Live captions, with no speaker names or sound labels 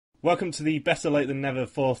Welcome to the Better Late Than Never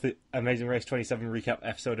 4th Amazing Race 27 recap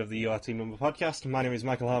episode of the UR Team Number podcast. My name is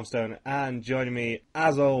Michael Harmstone, and joining me,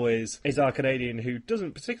 as always, is our Canadian who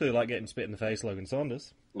doesn't particularly like getting spit in the face, Logan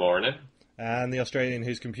Saunders. Morning. And the Australian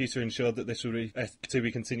whose computer ensured that this would be a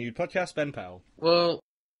to-be-continued podcast, Ben Powell. Well...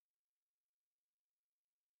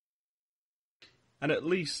 And at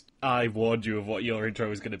least I warned you of what your intro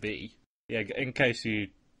was going to be. Yeah, in case you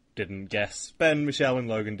didn't guess, Ben, Michelle, and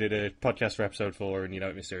Logan did a podcast for episode 4, and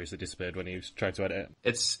it mysteriously disappeared when he was trying to edit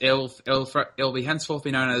it. It'll be henceforth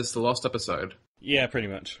be known as the lost episode. Yeah, pretty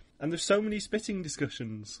much. And there's so many spitting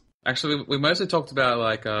discussions. Actually, we mostly talked about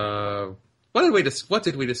what did we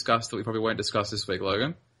discuss that we probably won't discuss this week,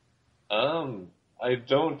 Logan? I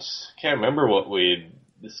can't remember what we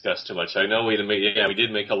discussed too much. I know we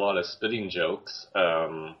did make a lot of spitting jokes.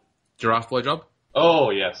 Giraffe blowjob? Oh,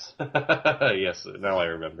 yes. Yes, now I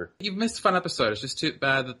remember. You've missed a fun episode. It's just too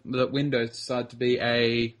bad that Windows decided to be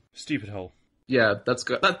a... stupid hole. Yeah, that's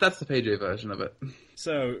good. That's the PG version of it.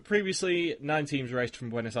 So, previously, 9 teams raced from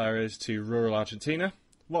Buenos Aires to rural Argentina.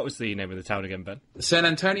 What was the name of the town again, Ben? San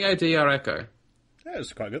Antonio de Areco. Yeah, it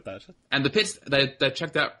was quite good, that. And the pits, they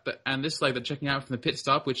checked out, and this, they're checking out from the pit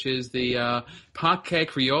stop, which is the Parque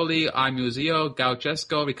Crioli al Museo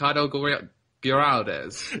Gauchesco Ricardo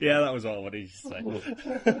Giraldes. Yeah, that was all I wanted to say.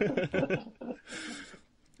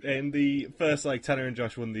 In the first leg, Tanner and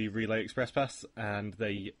Josh won the Relay Express Pass, and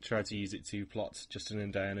they tried to use it to plot Justin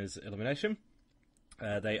and Diana's elimination.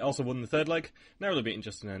 They also won the third leg, narrowly beating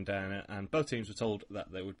Justin and Diana, and both teams were told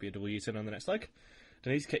that there would be a double U-turn on the next leg.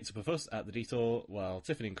 Denise kicked up a fuss at the detour, while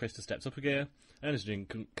Tiffany and Krista stepped up a gear. Ernest and Jing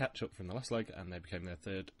couldn't catch up from the last leg, and they became their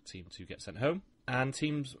third team to get sent home. And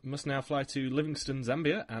teams must now fly to Livingston,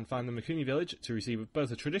 Zambia, and find the Mikuni village to receive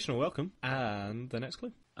both a traditional welcome and the next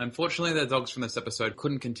clue. Unfortunately, the dogs from this episode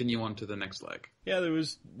couldn't continue on to the next leg. Yeah, there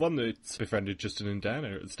was one that befriended Justin and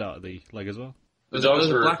Diana at the start of the leg as well. The dogs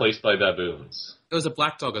were replaced by baboons. It was a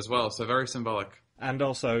black dog as well, so very symbolic. And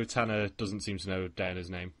also, Tanner doesn't seem to know Diana's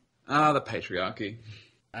name. Ah, the patriarchy.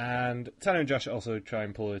 And Tanner and Josh also try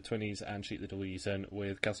and pull a 20s and cheat the double U-turn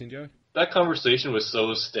with Kelsey and Joey. That conversation was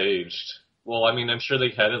so staged. Well, I mean, I'm sure they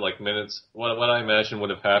had it minutes. What I imagine would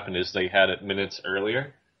have happened is they had it minutes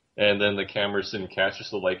earlier, and then the cameras didn't catch us.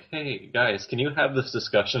 So like, hey, guys, can you have this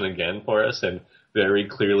discussion again for us and very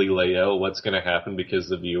clearly lay out what's going to happen because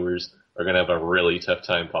the viewers are going to have a really tough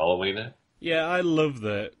time following it? Yeah, I love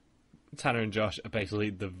that Tanner and Josh are basically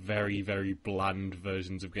the very, very bland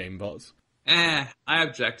versions of GameBots. I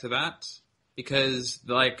object to that because,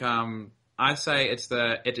 I say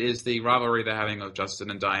it is the rivalry they're having of Justin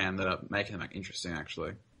and Diane that are making them interesting,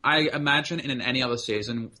 actually. I imagine in any other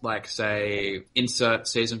season, say, insert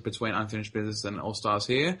season between Unfinished Business and All-Stars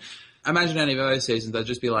here, imagine any of those seasons, they'd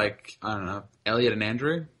just be I don't know, Elliot and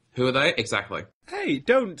Andrew. Who are they? Exactly. Hey,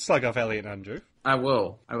 don't slag off Elliot and Andrew. I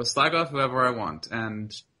will. I will slag off whoever I want,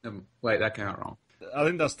 and... wait, that came out wrong. I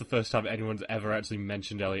think that's the first time anyone's ever actually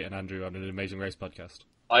mentioned Elliot and Andrew on an Amazing Race podcast.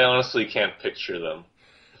 I honestly can't picture them.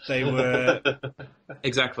 They were...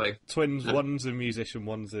 exactly. Twins, one's a musician,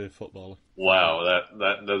 one's a footballer. Wow,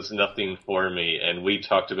 that does nothing for me, and we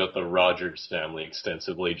talked about the Rogers family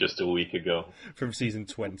extensively just a week ago. From season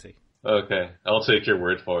 20. Okay, I'll take your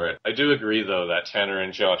word for it. I do agree, though, that Tanner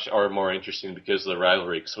and Josh are more interesting because of the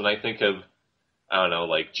rivalry, because when I think of, I don't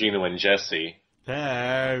know, Gino and Jesse...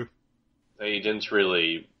 Hey. They didn't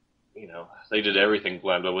really, they did everything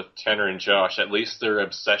bland, but with Tanner and Josh, at least their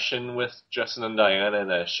obsession with Justin and Diana in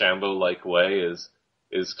a Shambo-like way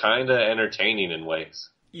is kind of entertaining in ways.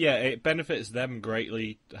 Yeah, it benefits them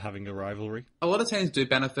greatly having a rivalry. A lot of teams do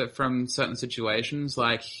benefit from certain situations,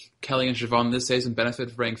 like Kelly and Siobhan this season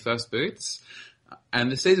benefited from being first boots,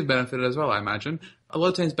 and this season benefited as well, I imagine. A lot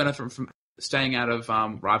of teams benefit from staying out of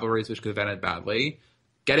rivalries which could have ended badly,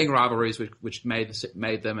 getting rivalries which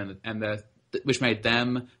made them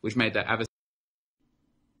which made their adversary.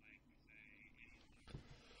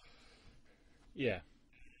 Yeah.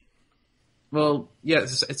 Well, yeah,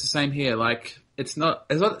 it's the same here. It's not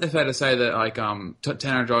fair to say that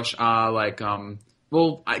Tanner and Josh are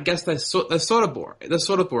well, I guess they're sort of boring. They're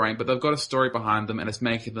sort of boring, but they've got a story behind them, and it's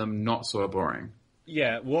making them not sort of boring.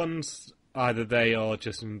 Yeah, once either they or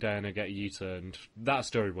Justin and Diana get U-turned, that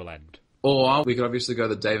story will end. Or we could obviously go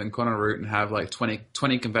the Dave and Connor route and have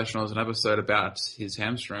 20 confessionals an episode about his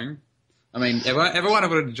hamstring. I mean, everyone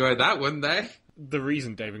would enjoy that, wouldn't they? The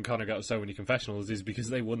reason Dave and Connor got so many confessionals is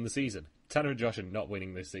because they won the season. Tanner and Josh are not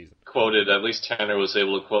winning this season. Quoted, at least Tanner was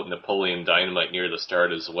able to quote Napoleon Dynamite near the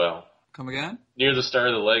start as well. Come again? Near the start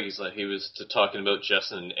of the leg, he was talking about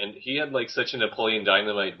Justin, and he had such a Napoleon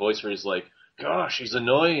Dynamite voice where he's like, gosh, he's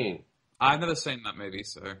annoying. I've never seen that movie,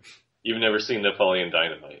 so... You've never seen Napoleon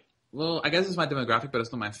Dynamite? Well, I guess it's my demographic, but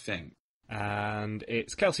it's not my thing. And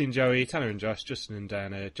it's Kelsey and Joey, Tanner and Josh, Justin and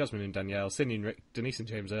Diana, Jasmine and Danielle, Cindy and Rick, Denise and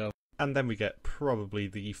James Earl. And then we get probably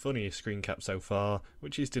the funniest screen cap so far,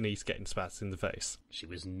 which is Denise getting spat in the face. She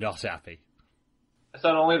was not happy. I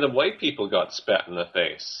thought only the white people got spat in the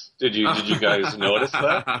face. Did you guys notice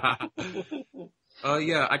that? Oh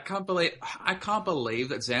yeah, I can't believe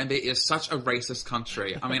that Zambia is such a racist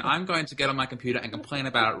country. I mean, I'm going to get on my computer and complain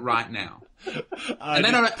about it right now. I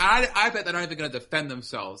bet they're not even going to defend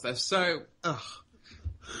themselves. They're so ugh.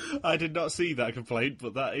 I did not see that complaint,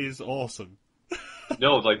 but that is awesome.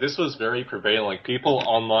 No, like this was very prevalent. Like people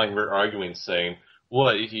online were arguing, saying,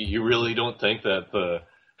 "What? You really don't think that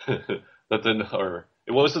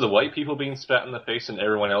was it the white people being spat in the face and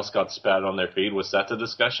everyone else got spat on their feet? Was that the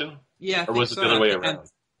discussion? Yeah, or was it the other way around?"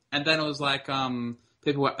 And then it was like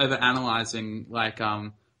people were overanalyzing, like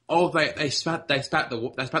they spat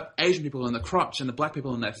the Asian people in the crotch and the black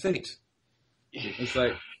people in their feet. It's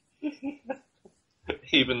like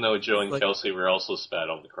even though Joe and Kelsey were also spat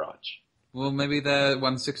on the crotch. Well, maybe they're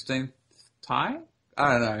 1/16th Thai?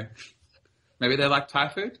 I don't know. Maybe they like Thai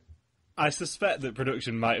food? I suspect that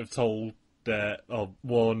production might have told or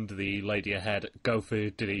warned the lady ahead, go for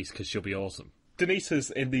Denise because she'll be awesome. Denise has,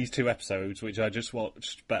 in these 2 episodes, which I just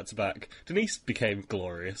watched back to back, Denise became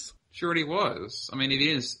glorious. She already was. I mean, it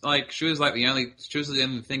is she was the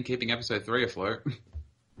only thing keeping episode 3 afloat.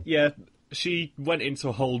 Yeah, she went into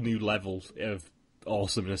a whole new level of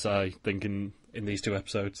awesomeness, I think, in these 2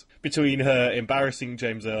 episodes. Between her embarrassing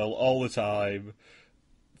James Earl all the time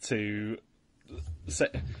to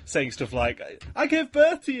saying stuff like, I gave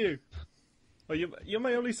birth to you! Or you're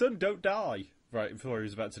my only son, don't die! Right before he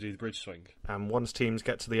was about to do the bridge swing. And once teams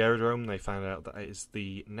get to the aerodrome, they find out that it is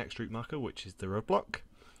the next route marker, which is the roadblock,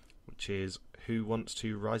 which is who wants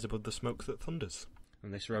to rise above the smoke that thunders.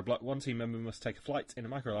 And this roadblock, one team member must take a flight in a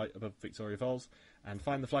microlight above Victoria Falls and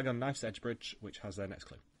find the flag on Knife's Edge Bridge, which has their next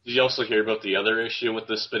clue. Did you also hear about the other issue with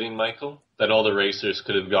the spitting, Michael? That all the racers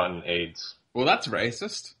could have gotten AIDS. Well, that's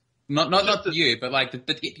racist. Not you, but like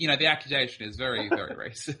the accusation is very, very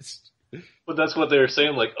racist. But that's what they were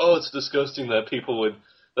saying. Like, oh, it's disgusting that they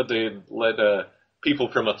let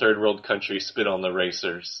people from a third world country spit on the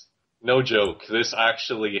racers. No joke. This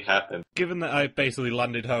actually happened. Given that I basically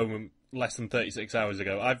landed home less than 36 hours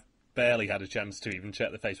ago, I've barely had a chance to even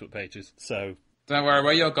check the Facebook pages, so... Don't worry,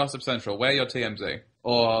 we're your Gossip Central, we're your TMZ.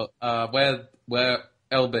 Or, we're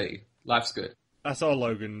LB. Life's good. I saw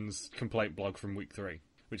Logan's complaint blog from week 3,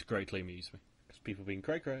 which greatly amused me. Because people being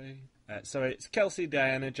cray-cray. So it's Kelsey,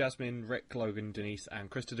 Diana, Jasmine, Rick, Logan, Denise, and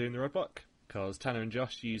Krista doing the roadblock. Because Tanner and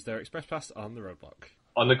Josh use their express pass on the roadblock.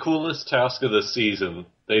 On the coolest task of the season,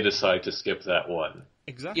 they decide to skip that one.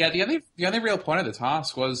 Exactly. Yeah, the only real point of the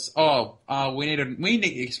task was, we need an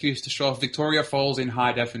excuse to show off Victoria Falls in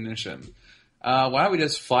high definition. Why don't we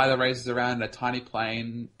just fly the racers around in a tiny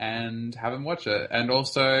plane and have them watch it, and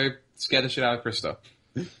also scare the shit out of Krista?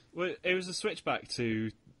 Well, it was a switchback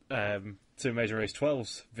to Amazing Race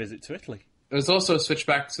 12's visit to Italy. It was also a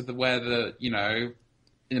switchback to where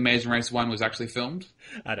in Amazing Race 1 was actually filmed.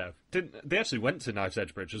 I know. They actually went to Knife's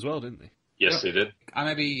Edge Bridge as well, didn't they? Yes, they did. I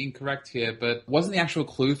may be incorrect here, but wasn't the actual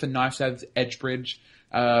clue for Knife's Edge Bridge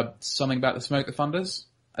something about the smoke that thunders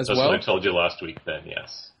as well? That's what I told you last week, Ben,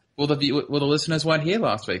 yes. Well, the listeners weren't here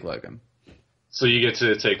last week, Logan. So you get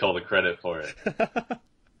to take all the credit for it.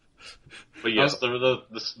 But yes,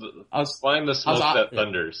 find the smoke that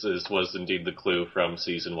thunders was indeed the clue from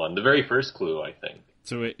season 1. The very first clue, I think.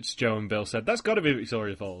 To which Joe and Bill said, that's got to be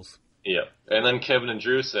Victoria Falls. Yeah, and then Kevin and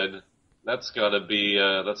Drew said, that's got to be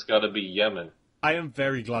Yemen. I am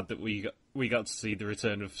very glad that we got to see the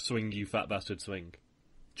return of Swing You Fat Bastard Swing.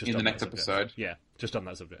 In the next episode. Yeah, just on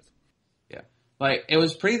that subject. Yeah. Like, it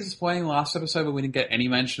was pretty disappointing last episode when we didn't get any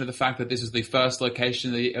mention of the fact that this is the first location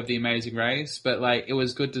of the Amazing Race, but like it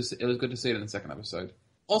was good to see it in the second episode.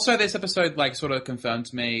 Also, this episode sort of confirmed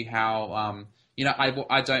to me how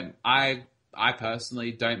I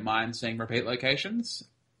personally don't mind seeing repeat locations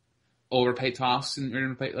or repeat tasks in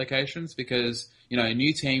repeat locations because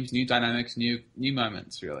new teams, new dynamics, new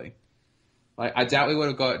moments really. Like, I doubt we would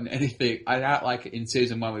have gotten anything. I doubt in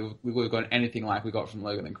season 1 we would have gotten anything like we got from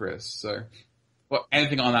Logan and Chris. So. Well,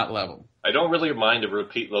 anything on that level. I don't really mind a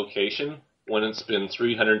repeat location when it's been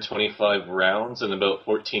 325 rounds and about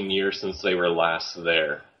 14 years since they were last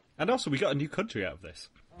there. And also, we got a new country out of this.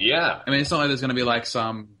 Yeah. I mean, it's not like there's going to be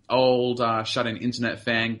some old shut-in internet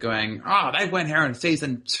fan going, they went here in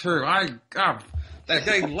season 2. They're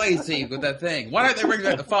getting lazy with that thing. Why don't they bring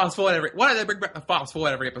back the fast forward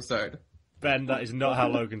every episode? Ben, that is not how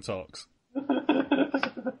Logan talks.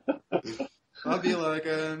 Love you,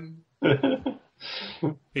 Logan.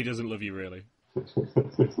 He doesn't love you, really.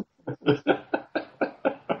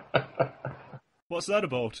 What's that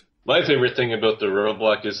about? My favorite thing about the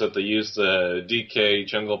roadblock is that they used the DK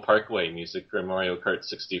Jungle Parkway music from Mario Kart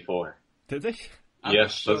 64. Did they?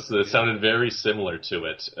 Yes, it sounded very similar to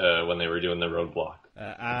it when they were doing the roadblock.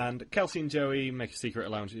 And Kelsey and Joey make a secret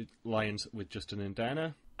alliance with Justin and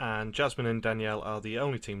Diana. And Jasmine and Danielle are the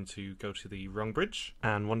only team to go to the wrong bridge.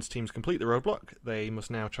 And once teams complete the roadblock, they must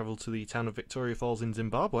now travel to the town of Victoria Falls in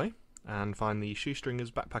Zimbabwe and find the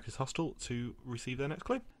Shoestringers Backpackers Hostel to receive their next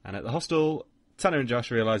clue. And at the hostel, Tanner and Josh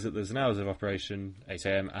realise that there's an hours of operation, 8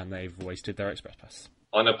 AM, and they've wasted their express pass.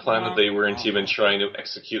 On a plan that they weren't even trying to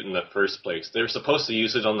execute in the first place. They were supposed to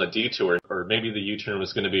use it on the detour, or maybe the U-turn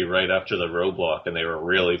was going to be right after the roadblock, and they were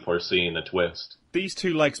really foreseeing the twist. These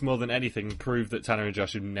two legs, more than anything, prove that Tanner and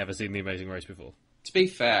Josh have never seen The Amazing Race before. To be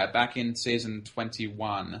fair, back in season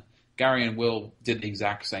 21, Gary and Will did the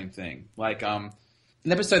exact same thing. Like,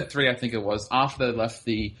 in episode 3, I think it was, after they left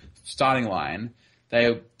the starting line,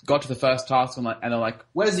 they got to the first task and they're like,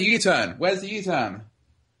 "Where's the U-turn? Where's the U-turn?"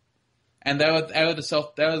 And they were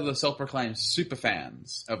the self-proclaimed super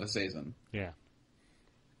fans of the season. Yeah.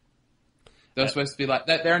 They were supposed to be like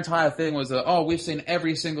that. Their entire thing was that, we've seen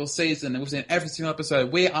every single season and we've seen every single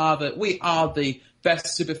episode. We are the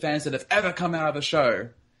best super fans that have ever come out of the show.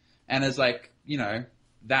 And it's like,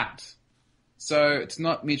 that. So it's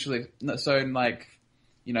not mutually, so like,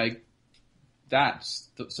 that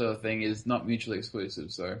sort of thing is not mutually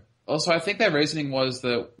exclusive. So also, I think their reasoning was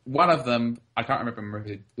that one of them, I can't remember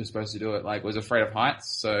who was supposed to do it, was afraid of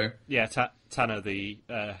heights. So yeah, Tanner the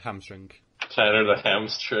hamstring. Tanner the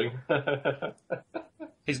hamstring.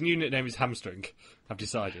 His new nickname is Hamstring. I've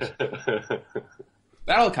decided.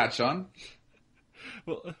 That'll catch on.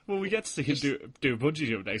 Well, we get to see him do a bungee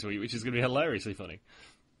jump next week, which is going to be hilariously funny.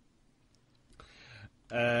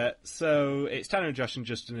 So it's Tanner and Josh and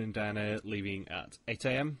Justin and Diana leaving at 8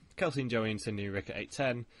 AM, Kelsey and Joey and Cindy and Rick at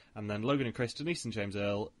 8:10, and then Logan and Chris, Denise and James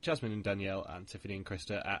Earl, Jasmine and Danielle, and Tiffany and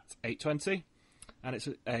Krista at 8:20. And it's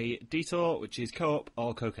a detour, which is co-op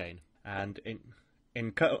or cocaine. And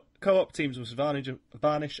in co-op, teams must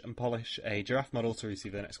varnish and polish a giraffe model to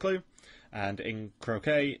receive their next clue. And in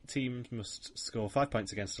croquet, teams must score 5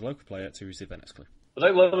 points against a local player to receive their next clue. What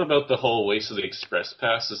I love about the whole waste of the Express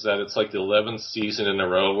Pass is that it's like the 11th season in a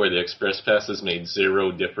row where the Express Pass has made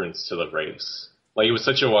zero difference to the race. Like, it was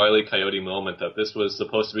such a Wile E. Coyote moment that this was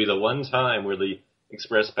supposed to be the one time where the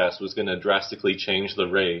Express Pass was going to drastically change the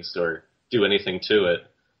race or do anything to it.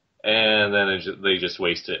 And then they just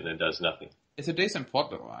waste it and it does nothing. It's a decent plot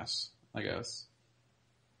device, I guess.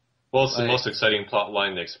 Well, it's the most exciting plot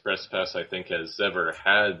line the Express Pass, I think, has ever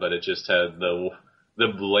had, but it just had the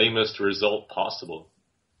blamest result possible.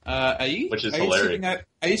 Which is hilarious.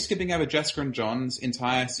 Are you skipping over Jessica and John's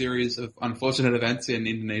entire series of unfortunate events in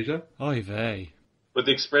Indonesia? Oy vey. But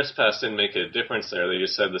the Express Pass didn't make a difference there. They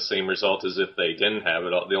just had the same result as if they didn't have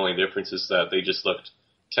it. The only difference is that they just looked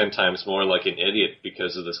 10 times more like an idiot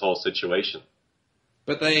because of this whole situation.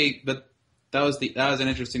 But that was an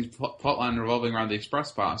interesting plot line revolving around the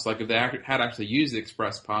Express Pass. Like, if they had actually used the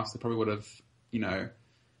Express Pass, they probably would have,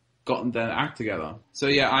 gotten their act together. So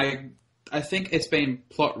yeah, I think it's been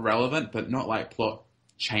plot relevant, but not like plot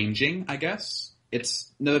changing, I guess.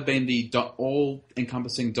 It's never been the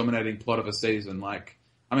all-encompassing dominating plot of a season. Like,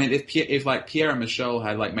 I mean, if Pierre and Michelle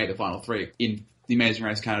had made the final 3 in The Amazing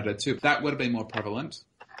Race Canada 2, that would have been more prevalent.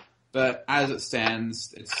 But as it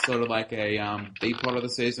stands, it's sort of like a B plot of the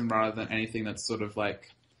season rather than anything that's sort of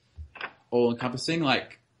all-encompassing.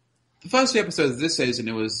 Like, the first 2 episodes of this season,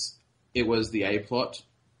 it was the A plot,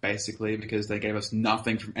 basically, because they gave us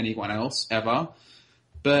nothing from anyone else ever.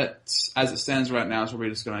 But as it stands right now, it's probably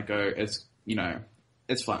just going to go, it's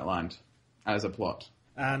flatlined as a plot.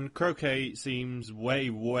 And croquet seems way,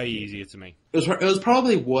 way easier to me. It was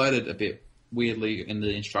probably worded a bit weirdly in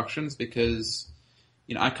the instructions because,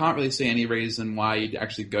 I can't really see any reason why you'd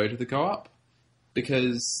actually go to the co-op.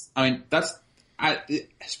 Because, I mean,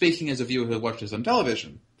 speaking as a viewer who watches on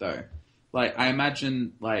television, though, I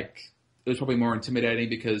imagine, it was probably more intimidating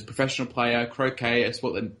because professional player, croquet, a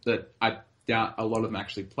sport that I doubt a lot of them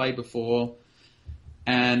actually played before.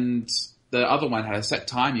 And the other one had a set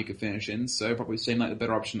time you could finish in, so it probably seemed like the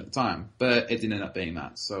better option at the time. But it didn't end up being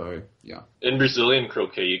that, so yeah. In Brazilian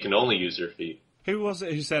croquet, you can only use your feet. Who was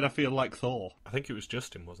it who said, "I feel like Thor"? I think it was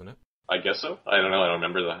Justin, wasn't it? I guess so. I don't know. I don't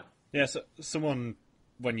remember that. Yeah, so someone,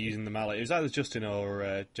 when using the mallet, it was either Justin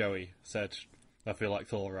or Joey, said, "I feel like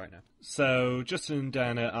Thor right now." So Justin and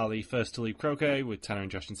Diana are the first to leave croquet, with Tanner and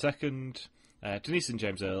Josh in second, Denise and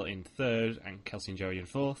James Earl in third, and Kelsey and Joey in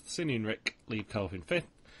fourth. Cindy and Rick leave co-op in fifth,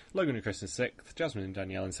 Logan and Chris in sixth, Jasmine and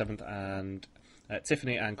Danielle in seventh, and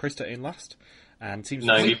Tiffany and Krista in last. And teams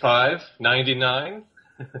 95, 99.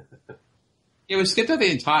 Yeah, we skipped over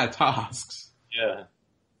the entire tasks. Yeah.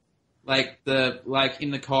 Like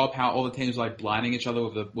in the co-op, how all the teams were like blinding each other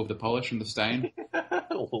with the polish and the stain.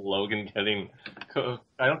 Logan getting.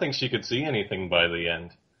 I don't think she could see anything by the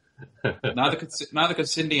end. neither could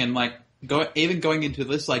Cindy, and like going into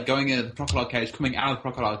this, like going into the crocodile cage, coming out of the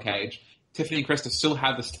crocodile cage, Tiffany and Krista still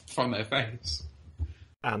had the stuff on their face.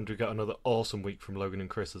 And we got another awesome week from Logan and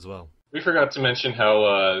Chris as well. We forgot to mention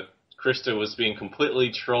how Krista was being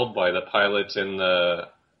completely trolled by the pilot in the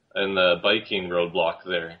biking roadblock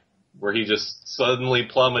there, where he just suddenly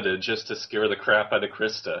plummeted just to scare the crap out of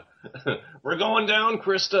Krista. We're going down,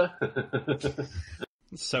 Krista!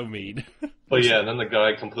 So mean. But yeah, and then the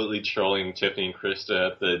guy completely trolling Tiffany and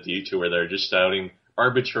Krista at the detour there, just shouting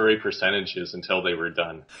arbitrary percentages until they were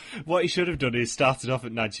done. What he should have done is started off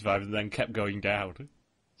at 95 and then kept going down.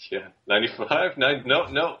 Yeah, 95, 90,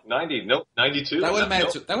 no, 90, nope, 92. That would have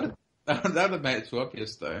made it too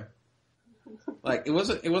obvious though. Like it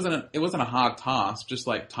wasn't a hard task, just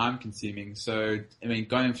like time consuming. So I mean,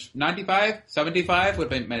 going 95, 75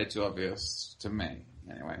 would have made it too obvious to me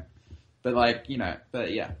anyway. But like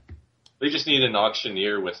but yeah. They just need an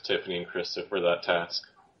auctioneer with Tiffany and Krista for that task.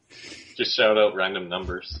 Just shout out random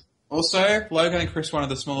numbers. Also, Logan and Chris wanted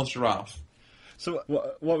the smallest giraffe. So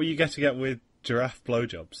what were you getting at with giraffe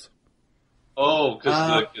blowjobs? Oh,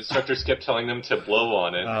 because the instructors kept telling them to blow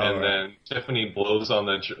on it, and right. then Tiffany blows on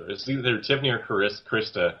the... It's either Tiffany or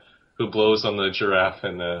Krista who blows on the giraffe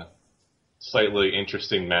in a slightly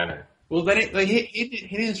interesting manner. Well, then he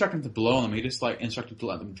didn't instruct them to blow on them. He just like instructed to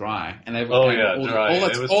let them dry. And they dry.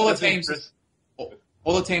 All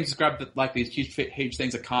the teams grabbed like these huge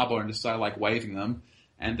things of cardboard and just started like waving them.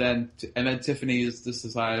 And then Tiffany just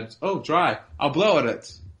decided, oh, dry. I'll blow at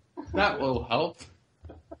it. That will help.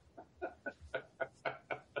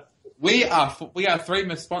 We are three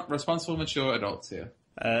responsible, mature adults here.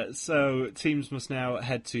 So teams must now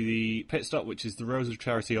head to the pit stop, which is the Rose of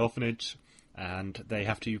Charity Orphanage, and they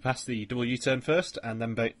have to pass the double U-turn first, and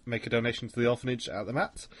then make a donation to the orphanage at the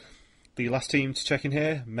mat. The last team to check in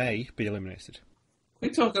here may be eliminated. Can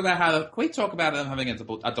we talk about them having a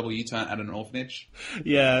double U-turn at an orphanage?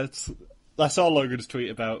 Yeah, I saw Logan's tweet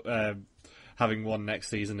about having one next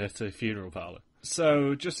season at a funeral parlour.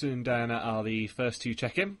 So Justin and Diana are the first to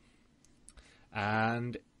check in.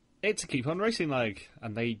 And it's a keep on racing leg,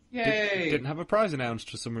 and they didn't have a prize announced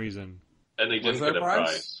for some reason. And they didn't get a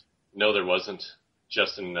prize. No, there wasn't.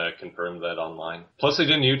 Justin confirmed that online. Plus, they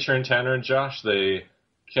didn't U-turn Tanner and Josh. They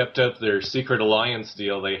kept up their secret alliance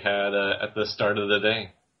deal they had at the start of the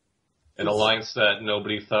day. An alliance that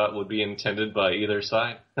nobody thought would be intended by either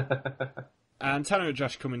side. And Tanner and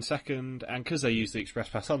Josh come in second, and because they use the express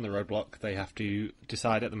pass on the roadblock, they have to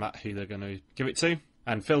decide at the mat who they're going to give it to.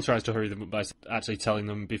 And Phil tries to hurry them up by actually telling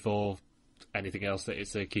them before anything else that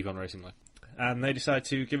it's a keep on racing leg. And they decide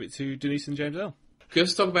to give it to Denise and James L. Can you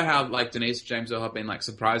just talk about how like Denise and James L have been like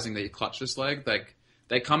surprisingly clutch this leg? Like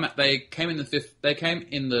they came in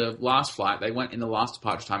the last flight, they went in the last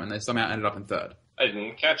departure time, and they somehow ended up in third. I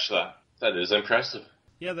didn't catch that. That is impressive.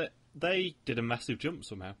 Yeah, they did a massive jump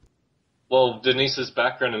somehow. Well, Denise's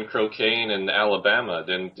background in croquet in Alabama,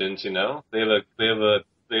 didn't you know? They have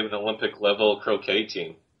an Olympic level croquet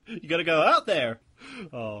team. You gotta go out there.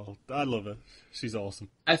 Oh, I love her. She's awesome.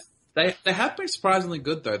 They have been surprisingly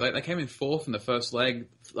good though. They came in fourth in the first leg.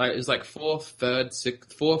 Like it's like fourth, fifth,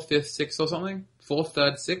 sixth or something. Fourth,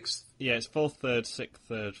 third, sixth. Yeah, it's fourth, third, sixth,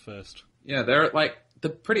 third, first. Yeah, they're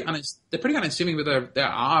pretty unassuming, but there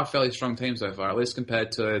are fairly strong teams so far, at least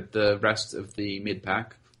compared to the rest of the mid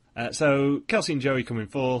pack. So Kelsey and Joey come in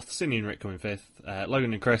fourth, Cindy and Rick come in fifth.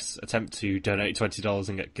 Logan and Chris attempt to donate $20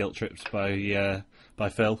 and get guilt tripped by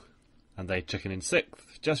Phil, and they check in sixth.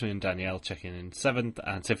 Jasmine and Danielle check in seventh,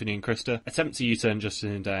 and Tiffany and Krista attempt to U-turn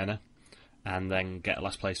Justin and Diana, and then get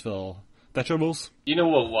last place for their troubles. You know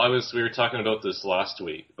what? We were talking about this last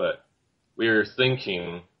week, but we were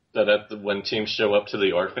thinking that when teams show up to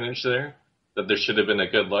the orphanage there, that there should have been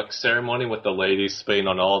a good luck ceremony with the ladies spaying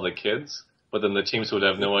on all the kids. But then the teams would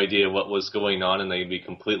have no idea what was going on, and they'd be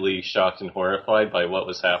completely shocked and horrified by what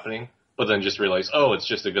was happening. But then just realize, oh, it's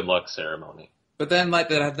just a good luck ceremony. But then, like,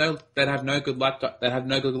 they'd have no good luck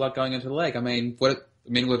going into the leg. I mean,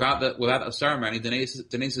 without the ceremony,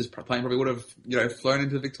 Denise's plane probably would have, flown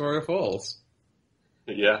into Victoria Falls.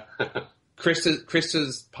 Yeah.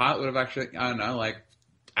 Krista's pilot would have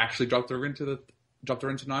actually dropped her into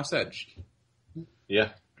Knife's Edge. Yeah,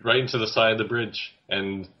 right into the side of the bridge,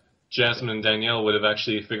 and Jasmine and Danielle would have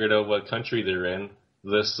actually figured out what country they're in,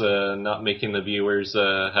 thus not making the viewers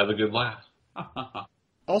have a good laugh.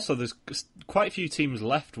 Also, there's quite a few teams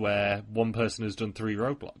left where one person has done 3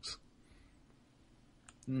 roadblocks.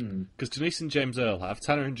 Because Denise and James Earl have,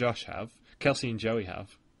 Tanner and Josh have, Kelsey and Joey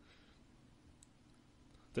have.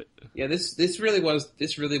 Yeah, this really was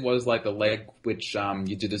like the leg which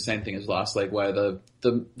you do the same thing as last leg, where the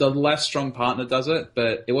less strong partner does it,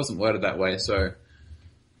 but it wasn't worded that way, so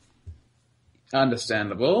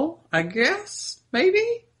understandable, I guess.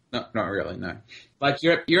 Maybe no, not really. No, like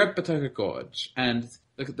you're at Batoka Gorge, and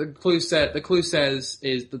the clue says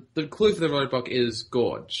is the clue for the roadblock is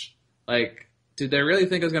gorge. Like, did they really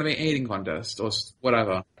think it was going to be an eating contest or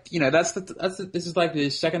whatever? You know, this is like the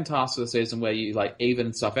second task of the season where you like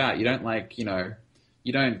even stuff out. You don't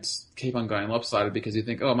you don't keep on going lopsided because you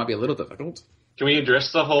think, oh, it might be a little difficult. Can we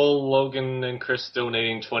address the whole Logan and Chris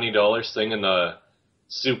donating $20 thing and the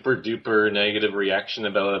super duper negative reaction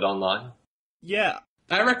about it online? Yeah,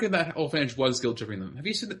 I reckon that orphanage was guilt tripping them. Have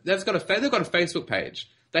you seen? They've got a Facebook page.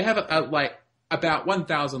 They have like about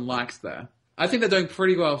 1,000 likes there. I think they're doing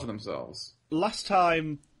pretty well for themselves. Last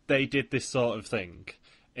time they did this sort of thing,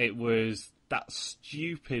 it was that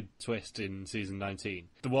stupid twist in season 19.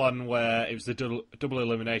 The one where it was the double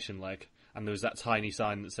elimination leg, and there was that tiny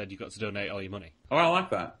sign that said you got to donate all your money. Oh, I like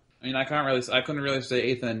that. I mean, I couldn't really say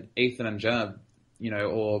Ethan and Jenna,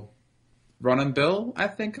 or Ron and Bill, I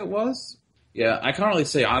think it was. Yeah, I can't really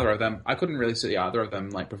see either of them. I couldn't really see either of them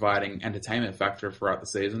like providing entertainment factor throughout the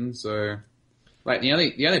season. So, like the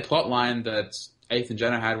only plot line that Ethan and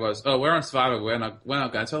Jenna had was, "Oh, we're on Survivor. We're not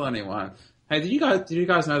going to tell anyone." Hey, did you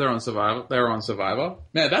guys know they're on Survivor? They were on Survivor.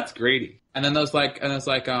 Man, that's greedy. And then there's like,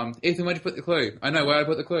 Ethan, where'd you put the clue? I know where I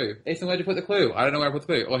put the clue. Ethan, where'd you put the clue? I don't know where I put the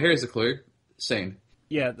clue. Well, here's the clue. Scene.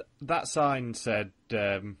 Yeah, that sign said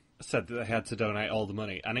that they had to donate all the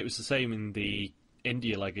money, and it was the same in the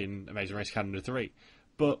India leg in Amazing Race Canada 3.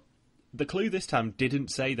 But the clue this time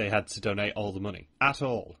didn't say they had to donate all the money at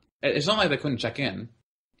all. It's not like they couldn't check in.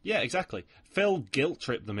 Yeah, exactly. Phil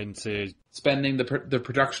guilt-tripped them into spending the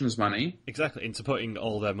production's money. Exactly, into putting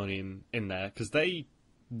all their money in there, because they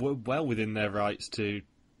were well within their rights to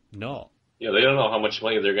not. Yeah, they don't know how much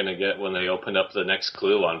money they're going to get when they open up the next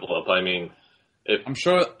clue envelope. I mean, I'm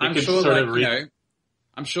sure that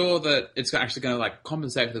it's actually going to like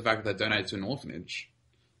compensate for the fact that they donate to an orphanage.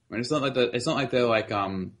 I mean, it's not like they're like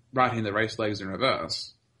writing the race legs in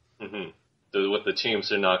reverse. Mm-hmm. With the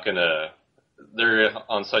teams, they're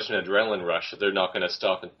on such an adrenaline rush that they're not going to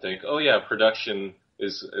stop and think, oh yeah, production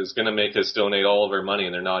is going to make us donate all of our money,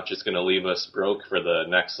 and they're not just going to leave us broke for the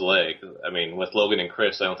next leg. I mean, with Logan and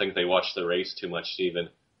Chris, I don't think they watched the race too much to even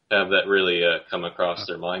have that really come across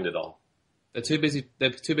their mind at all. They're too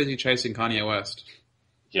busy chasing Kanye West.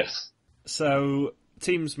 Yes. So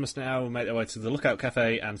teams must now make their way to the Lookout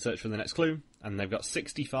Cafe and search for the next clue, and they've got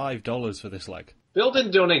 $65 for this leg. Bill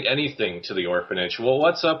didn't donate anything to the orphanage. Well,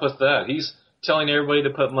 what's up with that? He's telling everybody to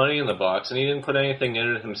put money in the box, and he didn't put anything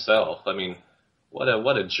in it himself. I mean, what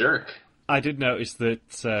a jerk. I did notice that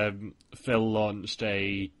Phil launched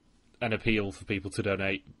an appeal for people to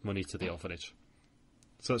donate money to the orphanage.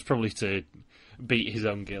 So it's probably to beat his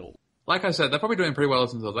own guilt. Like I said, they're probably doing pretty well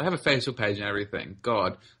with themselves. They have a Facebook page and everything.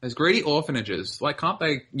 God, there's greedy orphanages. Like, can't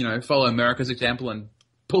they, follow America's example and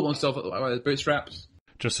pull themselves by their bootstraps?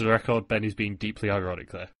 Just for the record, Ben is being deeply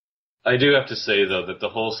ironic there. I do have to say, though, that the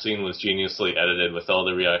whole scene was geniusly edited with all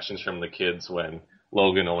the reactions from the kids when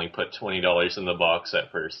Logan only put $20 in the box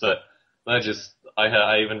at first.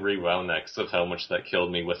 I even rewound that because of how much that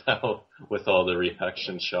killed me with all the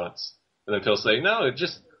reaction shots. And then Phil saying, no,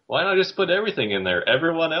 why not just put everything in there?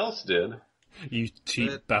 Everyone else did. You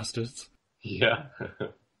cheap bastards. Yeah.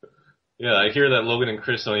 Yeah, I hear that Logan and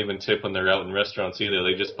Chris don't even tip when they're out in restaurants either.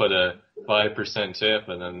 They just put a 5% tip,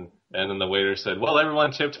 and then the waiter said, well,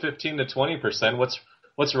 everyone tipped 15 to 20%.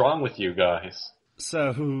 What's wrong with you guys?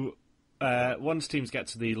 So, once teams get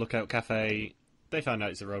to the Lookout Cafe, they find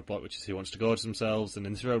out it's a roadblock, which is who wants to gorge themselves, and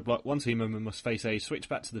in this roadblock, one team member must face a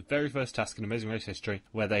switchback to the very first task in Amazing Race history,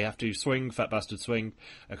 where they have to fat bastard swing,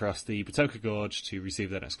 across the Batoka Gorge to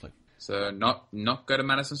receive their next clue. So, not go to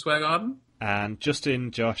Madison Square Garden? And Justin,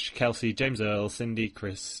 Josh, Kelsey, James Earl, Cindy,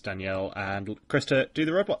 Chris, Danielle, and Krista do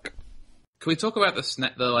the roadblock. Can we talk about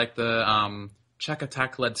the check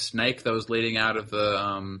attack led snake that was leading out of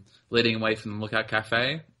the leading away from the Lookout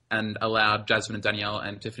Cafe and allowed Jasmine and Danielle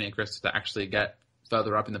and Tiffany and Krista to actually get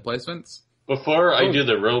further up in the placements? Before I do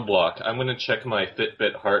the roadblock, I'm going to check my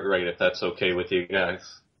Fitbit heart rate if that's okay with you guys.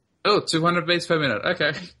 Oh, 200 beats per minute.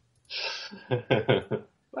 Okay.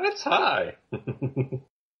 That's high.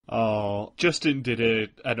 Oh, Justin did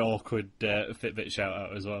an awkward Fitbit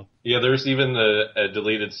shout-out as well. Yeah, there's even a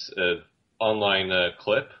deleted online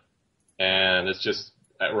clip, and it's just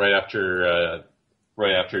right after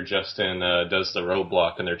right after Justin does the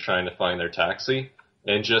roadblock and they're trying to find their taxi.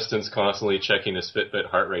 And Justin's constantly checking his Fitbit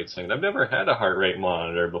heart rate, saying, I've never had a heart rate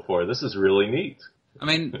monitor before. This is really neat. I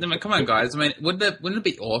mean, come on, guys. I mean, wouldn't it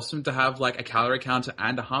be awesome to have like a calorie counter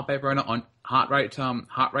and a heart rate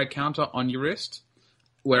counter on your wrist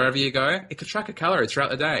wherever you go? It could track a calories throughout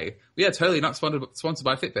the day. Yeah, totally not sponsored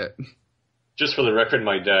by Fitbit. Just for the record,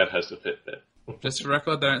 my dad has a Fitbit. Just for the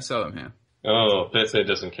record, they don't sell them here. Oh, Fitbit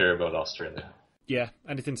doesn't care about Australia. Yeah,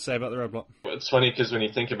 anything to say about the roadblock? It's funny because when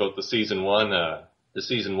you think about the season one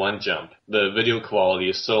jump, the video quality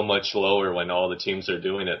is so much lower when all the teams are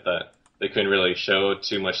doing it that they couldn't really show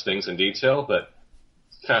too much things in detail. But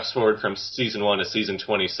fast forward from season 1 to season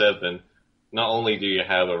 27, not only do you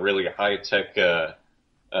have a really high-tech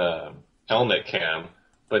helmet cam,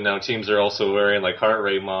 but now teams are also wearing like heart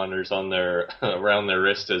rate monitors on their around their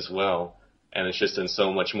wrist as well, and it's just in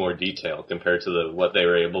so much more detail compared to what they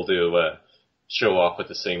were able to show off with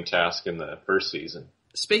the same task in the first season.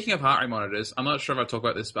 Speaking of heart rate monitors, I'm not sure if I talk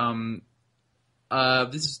about this.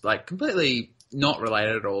 This is like completely not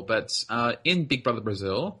related at all, but in Big Brother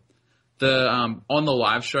Brazil, on the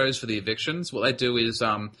live shows for the evictions, what they do is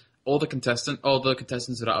all the contestants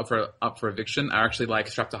that are up for eviction are actually like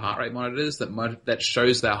strapped to heart rate monitors that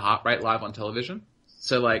shows their heart rate live on television.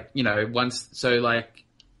 So like they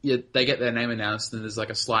get their name announced, and there's like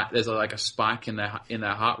a spike in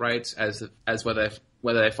their heart rates as whether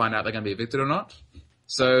they find out they're going to be evicted or not.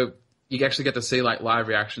 So you actually get to see like live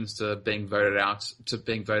reactions to being voted out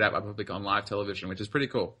by public on live television, which is pretty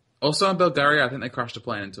cool. Also in Bulgaria, I think they crashed a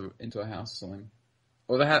plane into a house or something,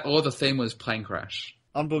 or the theme was plane crash.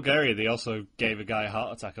 On Bulgaria, they also gave a guy a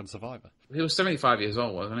heart attack on Survivor. He was 75 years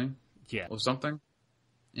old, wasn't he? Yeah, or something.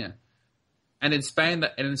 Yeah. And in Spain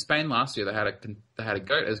last year, they had a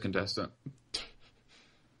goat as contestant.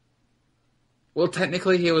 Well,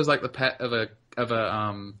 technically, he was like the pet of a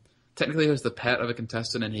Technically, he was the pet of a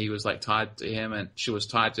contestant, and he was like tied to him, and she was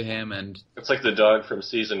tied to him, and it's like the dog from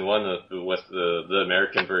season 1 with the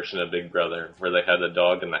American version of Big Brother, where they had the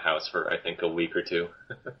dog in the house for I think a week or two.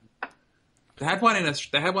 They had one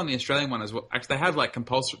the Australian one as well. Actually, they had like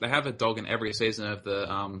compulsory. They have a dog in every season of the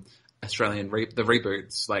Australian the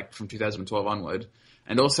reboots, like from 2012 onward.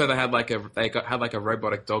 And also they had like a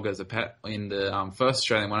robotic dog as a pet in the first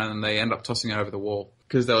Australian one, and then they end up tossing it over the wall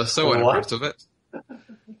because they were so unimpressed with it.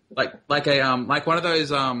 Like one of those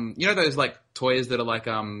those like toys that are like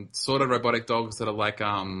sort of robotic dogs that are like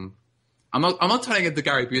I'm not turning into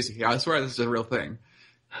Gary Busey here. I swear this is a real thing.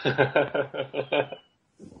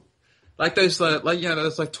 Like those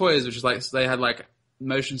those like toys which is like they had like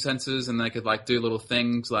motion sensors and they could like do little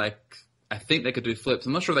things like I think they could do flips.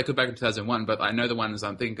 I'm not sure if they could back in 2001, but I know the ones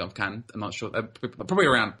I'm thinking of can. I'm not sure. They're probably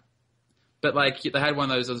around. But like they had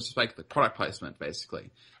one of those that was just like the product placement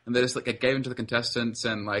basically. And they just like gave them to the contestants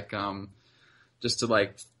and like just to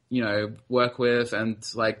like work with, and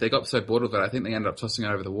like they got so bored with it, I think they ended up tossing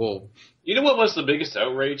it over the wall. You know what was the biggest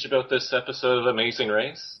outrage about this episode of Amazing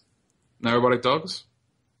Race? No robotic dogs?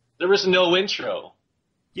 There was no intro.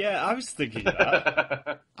 Yeah, I was thinking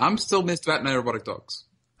that. I'm still missed about no robotic dogs.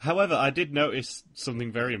 However, I did notice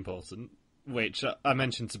something very important, which I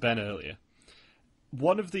mentioned to Ben earlier.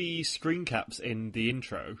 One of the screen caps in the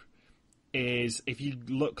intro is, if you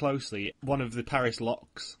look closely, one of the Paris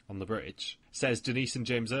locks on the bridge says Denise and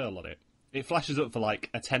James Earl on it. It flashes up for like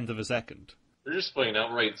a tenth of a second. They're just putting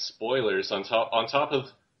outright spoilers on top of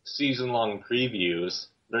season-long previews.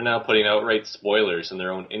 They're now putting outright spoilers in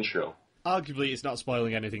their own intro. Arguably, it's not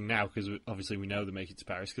spoiling anything now, because obviously we know they make it to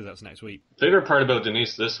Paris, because that's next week. The favorite part about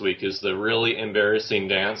Denise this week is the really embarrassing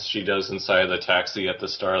dance she does inside the taxi at the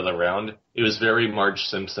start of the round. It was very Marge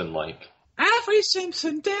Simpson-like. Every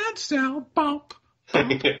Simpson dance now, bump,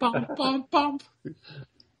 bump, bump, bump, bump.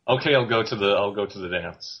 Okay, I'll go to the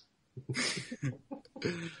dance.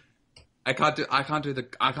 I can't do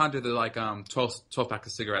the like 12 pack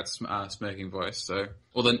of cigarettes smoking voice. So,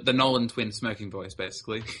 or the Nolan twin smoking voice,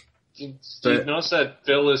 basically. Steve, notice that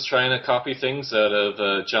Phil is trying to copy things out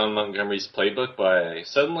of John Montgomery's playbook by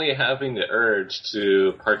suddenly having the urge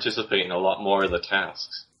to participate in a lot more of the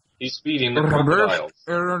tasks. He's feeding the crocodiles.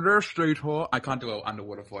 I can't do an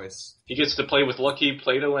underwater voice. He gets to play with Lucky,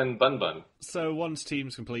 Plato, and Bun Bun. So once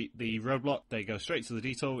teams complete the roadblock, they go straight to the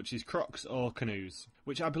detour, which is crocs or canoes,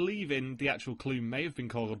 which I believe in the actual clue may have been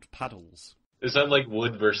called paddles. Is that like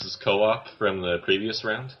wood versus co-op from the previous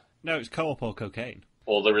round? No, it's co-op or cocaine.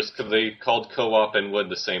 Well, they called co-op and wood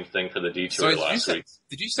the same thing for the detour last week.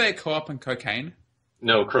 Did you say co-op and cocaine?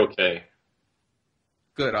 No, croquet.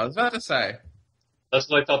 Good, I was about to say. That's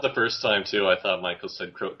what I thought the first time, too. I thought Michael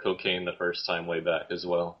said cocaine the first time way back as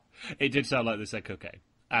well. It did sound like they said cocaine.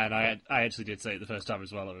 And I actually did say it the first time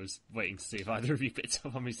as well. I was waiting to see if either of you picked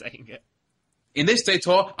up on me saying it. In this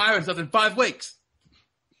detour, I haven't slept in 5 weeks.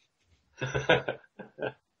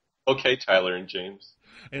 Okay, Tyler and James.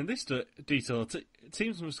 In this detour,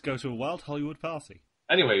 teams must go to a wild Hollywood party.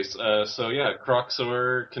 Anyways, Crocs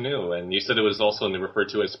or canoe, and you said it was also referred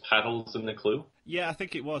to as paddles in the clue? Yeah, I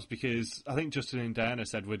think it was, because I think Justin and Diana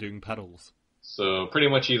said we're doing paddles. So pretty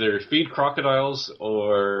much either feed crocodiles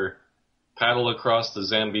or paddle across the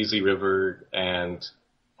Zambezi River and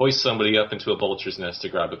hoist somebody up into a vulture's nest to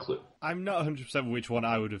grab a clue. I'm not 100% which one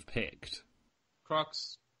I would have picked.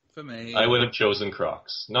 Crocs, for me. I would have chosen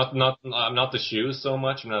Crocs. I'm not the shoes so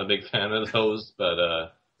much. I'm not a big fan of those,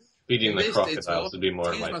 but feeding the crocodiles would be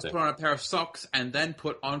more of my must thing. put on a pair of socks and then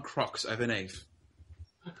put on Crocs underneath.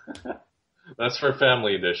 That's for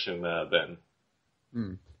family edition, Ben.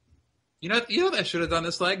 You know what they should have done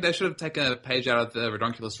this leg? They should have taken a page out of the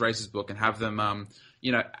Redonkulous Races book and have them, I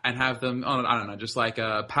don't know, just like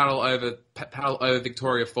paddle over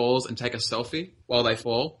Victoria Falls and take a selfie while they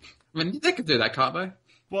fall. I mean, they could do that, can't they?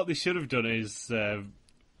 What they should have done is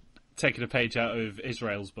taken a page out of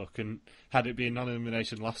Israel's book and had it be a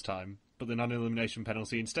non-elimination last time, but the non-elimination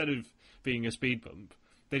penalty, instead of being a speed bump,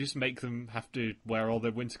 they just make them have to wear all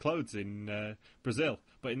their winter clothes in Brazil.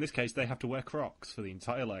 But in this case, they have to wear Crocs for the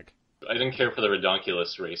entire leg. I didn't care for the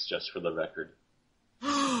Redonkulous race, just for the record.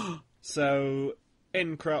 So,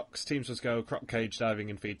 in Crocs, teams must go croc cage diving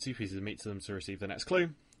and feed 2 pieces of meat to them to receive the next clue.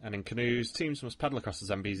 And in canoes, teams must paddle across the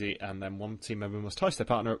Zambezi, and then one team member must hoist their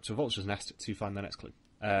partner up to a vulture's nest to find the next clue.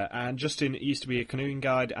 And Justin used to be a canoeing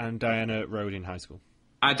guide, and Diana rowed in high school.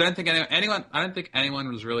 I don't think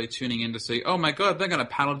anyone was really tuning in to see, oh my god, they're going to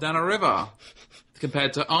paddle down a river,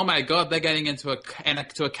 compared to, oh my god, they're getting into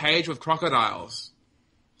a cage with crocodiles.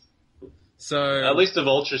 So at least the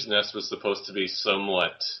vulture's nest was supposed to be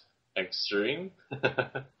somewhat extreme,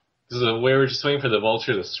 because we were just waiting for the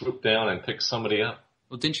vulture to swoop down and pick somebody up.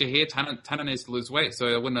 Well, didn't you hear Tanner needs to lose weight, so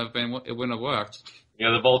it wouldn't have worked.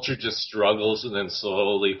 Yeah, the vulture just struggles and then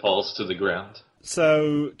slowly falls to the ground.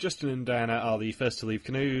 So, Justin and Diana are the first to leave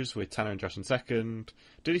canoes, with Tanner and Josh in second.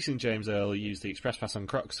 Denise and James Earl use the express pass on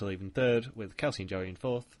Crocs to leave in third, with Kelsey and Joey in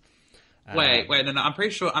fourth. Wait, no, I'm pretty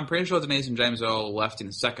sure Denise and James Earl left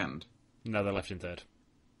in second. No, they're left in third.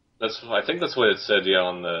 I think that's what it said, yeah,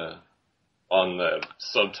 on the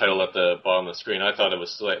subtitle at the bottom of the screen. I thought it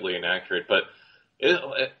was slightly inaccurate, but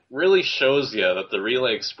it really shows you that the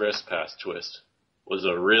Relay Express Pass twist was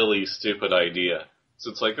a really stupid idea.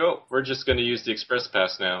 So it's like, oh, we're just going to use the Express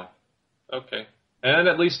Pass now. Okay. And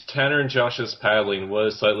at least Tanner and Josh's paddling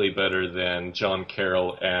was slightly better than John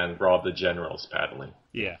Carroll and Rob the General's paddling.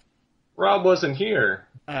 Yeah. Rob wasn't here.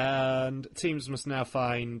 And teams must now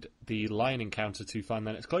find the lion encounter to find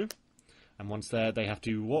their next clue. And once there, they have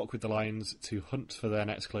to walk with the lions to hunt for their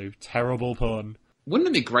next clue. Terrible pun. Wouldn't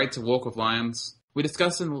it be great to walk with lions? We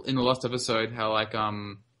discussed in the last episode how, like,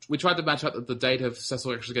 we tried to match up the date of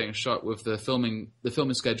Cecil actually getting shot with the filming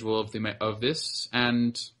schedule of this,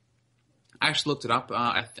 and I actually looked it up.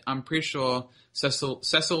 I'm pretty sure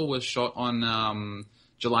Cecil was shot on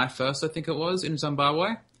July 1st, I think it was, in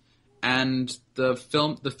Zimbabwe, and the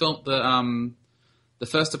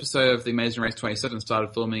first episode of The Amazing Race 27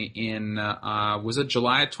 started filming in was it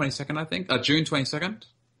July 22nd? I think June 22nd.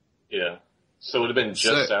 Yeah, so it would have been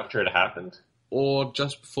just after it happened, or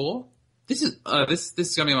just before. This is going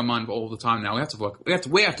to be on my mind all the time now. We have to work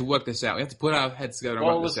this out. We have to put our heads together and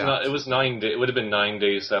work this out. It was 9 days. It would have been 9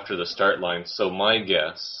 days after the start line. So my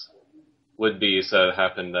guess would be that it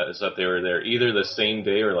happened is that they were there either the same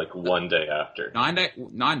day or like 1 day after.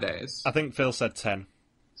 9 days. I think Phil said 10.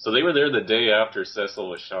 So they were there the day after Cecil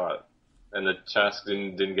was shot, and the task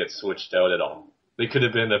didn't get switched out at all. They could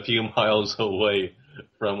have been a few miles away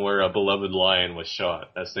from where a beloved lion was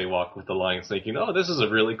shot as they walked with the lions thinking, oh, this is a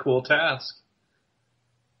really cool task.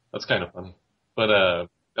 That's kind of funny. But a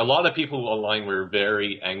lot of people online were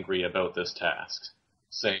very angry about this task,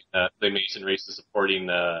 saying that the Amazing Race is supporting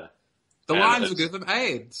the lions will give them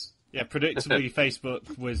AIDS. Yeah, predictably,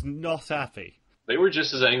 Facebook was not happy. They were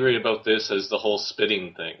just as angry about this as the whole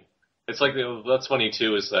spitting thing. It's like, that's funny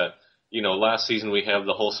too, is that, last season we have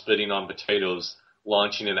the whole spitting on potatoes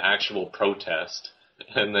launching an actual protest.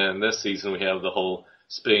 And then this season we have the whole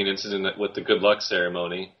spitting incident with the good luck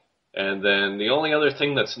ceremony. And then the only other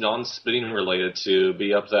thing that's non-spitting related to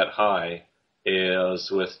be up that high is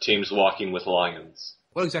with teams walking with lions.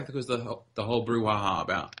 What exactly was the whole brouhaha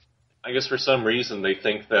about? I guess for some reason they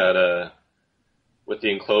think that with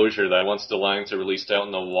the enclosure, that once the lions are released out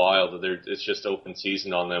in the wild, that it's just open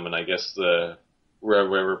season on them. And I guess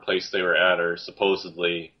wherever place they were at are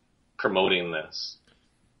supposedly promoting this.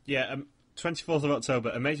 Yeah, 24th of October,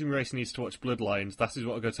 Amazing Race needs to watch Blood Lions. That is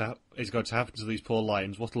what is going to happen to these poor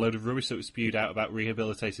lions. What a load of rubbish that was spewed out about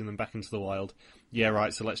rehabilitating them back into the wild. Yeah,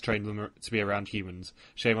 right, so let's train them to be around humans.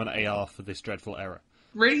 Shame on AR for this dreadful error.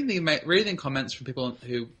 Reading comments from people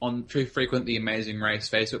who frequent the Amazing Race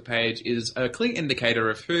Facebook page is a clear indicator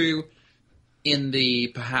of who, in the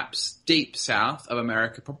perhaps deep south of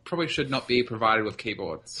America, probably should not be provided with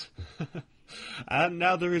keyboards. And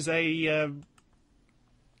now there is a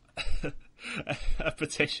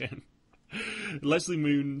petition. Leslie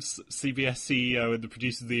Moon's CBS CEO and the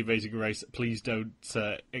producer of The Amazing Race, please don't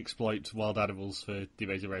exploit wild animals for The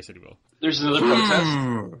Amazing Race anymore. There's another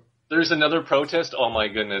protest. There's another protest. Oh my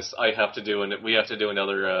goodness! We have to do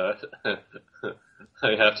another.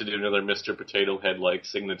 I have to do another Mr. Potato Head like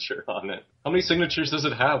signature on it. How many signatures does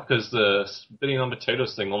it have? Because the spitting on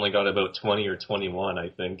potatoes thing only got about 20 or 21, I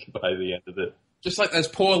think, by the end of it. Just like those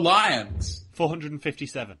poor lions.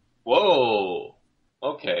 457. Whoa.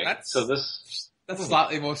 Okay. That's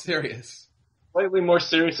slightly more serious. Slightly more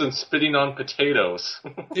serious than spitting on potatoes.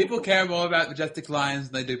 People care more about majestic lions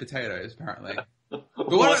than they do potatoes, apparently. But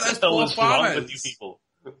what about those poor farmers?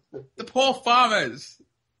 The poor farmers.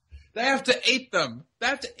 They have to eat them. They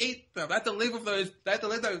have to live with those. They have to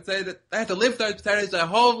live those potatoes their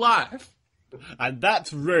whole life. And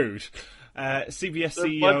that's rude. CBS They're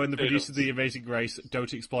CEO and the potatoes. producer of The Amazing Race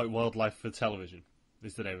don't exploit wildlife for television.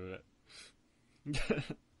 Is the name of it.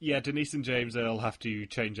 Yeah, Denise and James Earl have to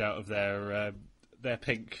change out of their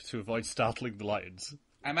pink to avoid startling the lions.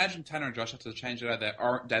 I imagine Tanner and Josh have to change it out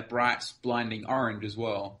of their bright, blinding orange as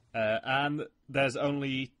well. And there's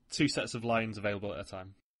only 2 sets of lions available at a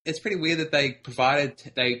time. It's pretty weird that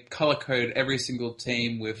they color code every single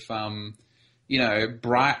team with, bright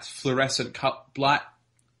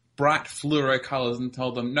fluoro colors and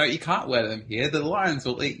told them, no, you can't wear them here. The lions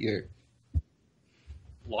will eat you.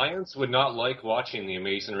 Lions would not like watching The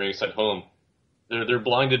Amazing Race at home. They're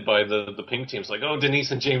blinded by the pink teams. Like, oh, Denise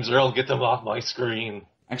and James Earl, get them off my screen.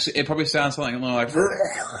 Actually, it probably sounds something like,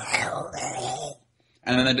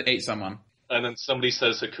 and then they'd eat someone. And then somebody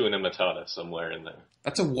says Hakuna Matata somewhere in there.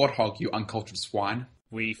 That's a warthog, you uncultured swine.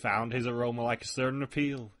 We found his aroma like a certain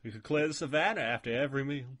appeal. You could clear the savannah after every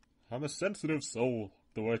meal. I'm a sensitive soul,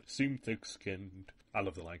 though I seem thick-skinned. I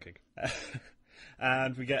love the Lion King.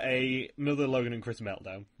 And we get another Logan and Chris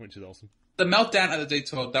meltdown, which is awesome. The meltdown at the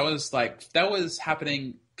detour, that was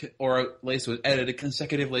happening, or at least was edited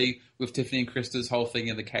consecutively with Tiffany and Krista's whole thing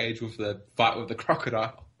in the cage with the fight with the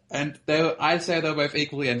crocodile. And I'd say they were both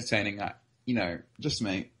equally entertaining. Just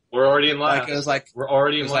me. We're already in last. We're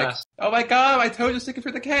already in last. Oh my god, I told you to stick it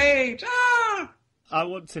through the cage! Ah! I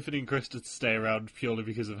want Tiffany and Krista to stay around purely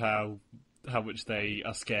because of how much they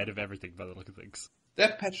are scared of everything by the look of things.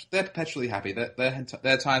 They're perpetually happy. Their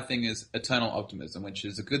entire thing is eternal optimism, which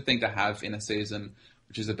is a good thing to have in a season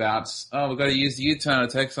which is about, oh, we've got to use the U-turn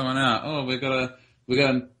to take someone out. Oh, we've got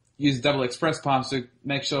to use the double express pass to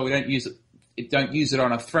make sure we don't use it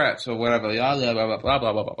on a threat or whatever. Blah, blah, blah, blah, blah,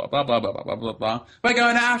 blah, blah, blah, blah, blah, blah, blah, blah. We're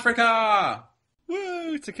going to Africa!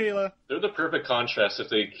 Woo, tequila. They're the perfect contrast if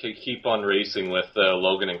they keep on racing with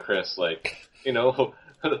Logan and Chris. Like, the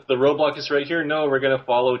roadblock is right here. No, we're going to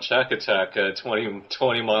follow Chack Attack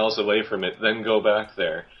 20 miles away from it, then go back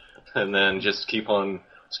there. And then just keep on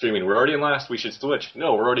screaming, we're already in last, we should switch.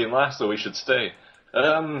 No, we're already in last, so we should stay.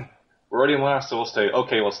 We're already in last, so we'll stay.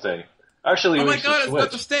 Okay, we'll stay. Actually, we should switch. Oh my god, it's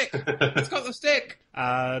got the stick! It's got the stick!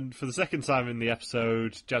 And for the second time in the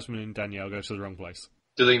episode, Jasmine and Danielle go to the wrong place.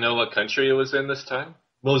 Do they know what country it was in this time?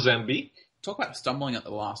 Mozambique? Talk about stumbling at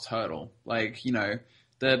the last hurdle. Like,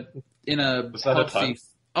 they're in a... Was that a pun?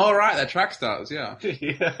 Oh, right, they're track stars, yeah.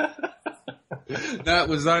 Yeah. No, it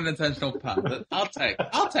was not an intentional pun, but I'll take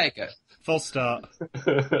it. False start.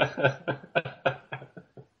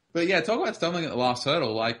 But yeah, talk about stumbling at the last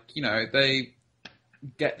hurdle. Like, they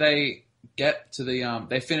get to the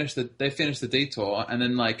they finish the detour, and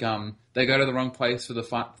then they go to the wrong place for the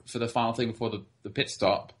final thing before the pit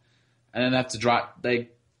stop, and then they have to drive.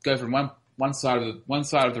 They go from one side of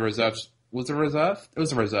the reserve. Was it a reserve? It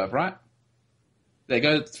was a reserve, right? They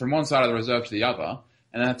go from one side of the reserve to the other,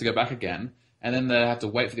 and then have to go back again, and then they have to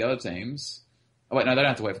wait for the other teams. Oh wait, no, they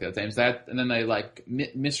don't have to wait for the other teams. And then they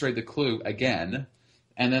misread the clue again,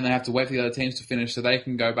 and then they have to wait for the other teams to finish so they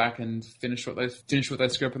can go back and finish what they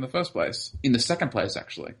screwed up in the first place. In the second place,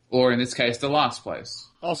 actually. Or in this case, the last place.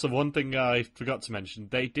 Also, one thing I forgot to mention,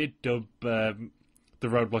 they did dub the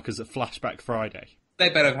roadblockers at Flashback Friday. They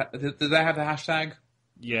better did they have the hashtag?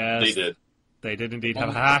 Yes. They did. They did indeed have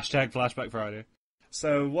a hashtag Flashback Friday.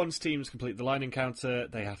 So once teams complete the line encounter,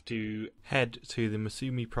 they have to head to the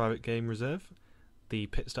Masumi Private Game Reserve. the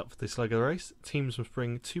pit stop for this leg of the race. Teams must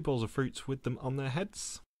bring 2 bowls of fruit with them on their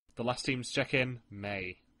heads. The last team to check in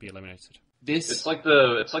may be eliminated. It's like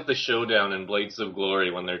the showdown in Blades of Glory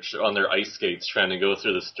when they're on their ice skates trying to go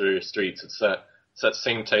through the streets. It's that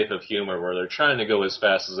same type of humor where they're trying to go as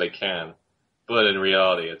fast as they can, but in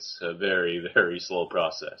reality, it's a very, very slow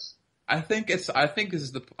process. I think in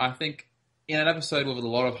an episode with a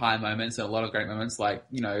lot of high moments and a lot of great moments, like,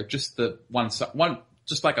 you know, just the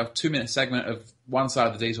just like a 2-minute segment of one side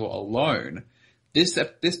of the detour alone, this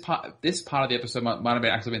part of the episode might have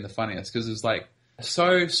actually been the funniest, because it was like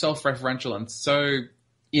so self-referential and so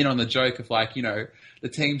in on the joke of, like, you know, the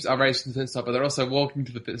teams are racing to the pit stop, but they're also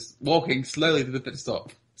walking slowly to the pit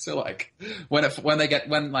stop. So, like, when it's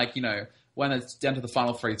down to the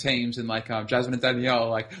final 3 teams, and like Jasmine and Danielle,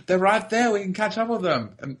 like, they're right there, we can catch up with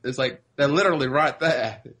them, and it's like they're literally right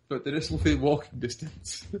there, but they're just within walking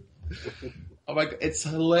distance. Oh my god, it's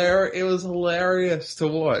hilarious! It was hilarious to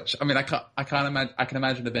watch. I mean, I can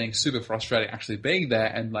imagine it being super frustrating actually being there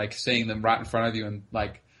and like seeing them right in front of you and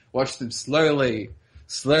like watch them slowly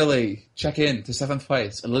check in to 7th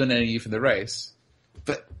place, eliminating you from the race.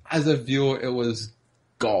 But as a viewer, it was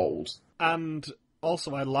gold. And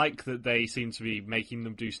also, I like that they seem to be making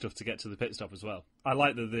them do stuff to get to the pit stop as well. I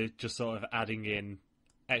like that they're just sort of adding in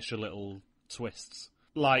extra little twists,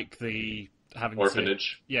 like the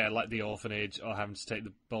orphanage. Like the orphanage, or having to take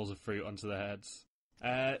the bowls of fruit onto their heads.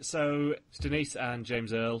 So it's Denise and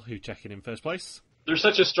James Earl who check in first place. They're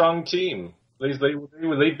such a strong team.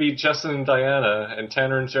 They beat Justin and Diana and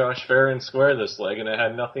Tanner and Josh fair and square this leg, and it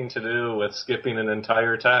had nothing to do with skipping an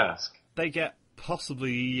entire task. They get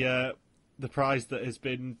possibly the prize that has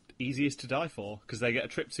been easiest to die for, because they get a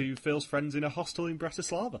trip to Phil's friends in a hostel in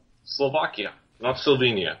Bratislava. Slovakia, not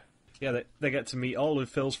Slovenia. Yeah, they get to meet all of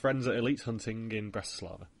Phil's friends at elite hunting in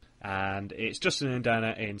Bratislava. And it's Justin and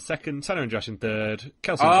Diana in 2nd, Tanner and Josh in 3rd,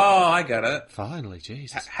 Kelsey. Oh, I get it. Finally,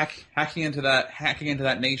 Jesus. Hacking into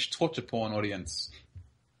that niche torture porn audience.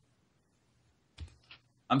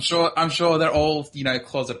 I'm sure they're all, you know,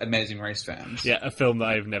 closet Amazing Race fans. Yeah, a film that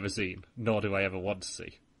I've never seen, nor do I ever want to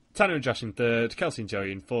see. Tanner and Josh in 3rd, Kelsey and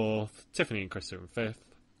Joey in 4th, Tiffany and Krista in 5th,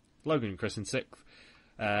 Logan and Chris in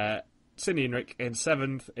 6th, Cindy and Rick in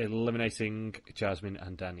 7th, eliminating Jasmine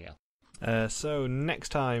and Danielle. So next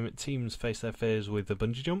time, teams face their fears with the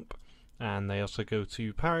bungee jump, and they also go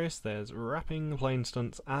to Paris. There's rapping, plane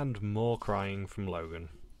stunts, and more crying from Logan.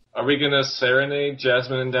 Are we going to serenade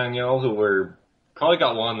Jasmine and Danielle, who were probably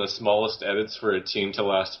got one of the smallest edits for a team to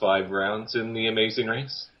last 5 rounds in the Amazing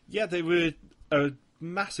Race? Yeah, they were a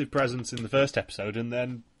massive presence in the first episode, and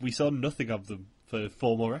then we saw nothing of them for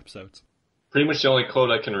 4 more episodes. Pretty much the only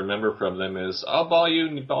quote I can remember from them is, I'll buy you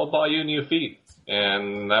new feet.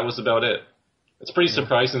 And that was about it. It's pretty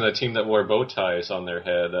surprising that a team that wore bow ties on their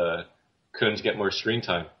head couldn't get more screen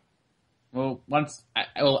time. Well,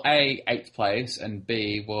 A, 8th place, and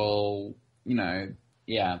B, well, you know,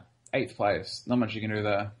 yeah, 8th place. Not much you can do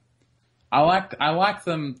there. I like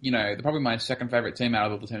them, you know, they're probably my second favourite team out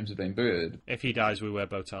of all the teams that have been booed. If he dies, we wear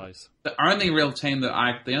bow ties. The only real team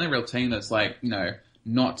that's, like, you know,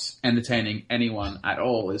 not entertaining anyone at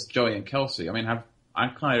all is Joey and Kelsey. I mean,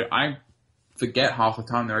 I forget half the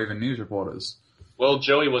time they're even news reporters. Well,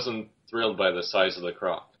 Joey wasn't thrilled by the size of the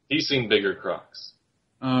croc. He's seen bigger crocs.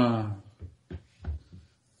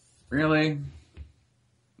 Really? I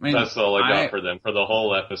mean, that's all I got for them for the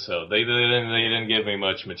whole episode. They didn't give me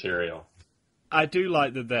much material. I do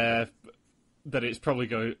like that it's probably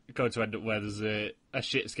going to end up where there's a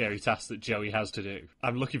shit scary task that Joey has to do.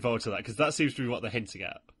 I'm looking forward to that, because that seems to be what they're hinting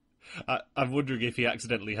at. I'm wondering if he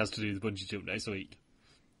accidentally has to do the bungee jump next week.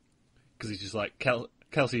 Because he's just like,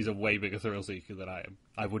 Kelsey's a way bigger thrill seeker than I am.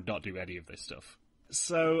 I would not do any of this stuff.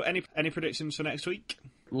 So, any predictions for next week?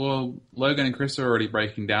 Well, Logan and Chris are already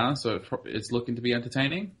breaking down, so it's looking to be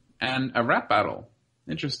entertaining. And a rap battle.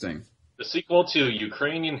 Interesting. The sequel to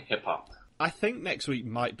Ukrainian hip-hop. I think next week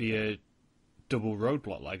might be a double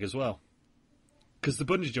roadblock leg as well. Because the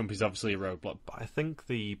bungee jump is obviously a roadblock, but I think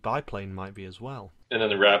the biplane might be as well. And then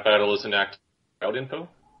the rap battle is an crowd info?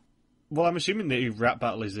 Well, I'm assuming the rap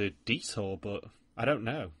battle is a detour, but I don't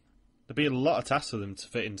know. There'd be a lot of tasks for them to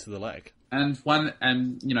fit into the leg. And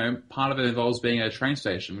you know, part of it involves being at a train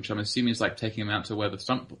station, which I'm assuming is like taking them out to where the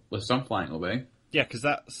stunt flying will be. Yeah,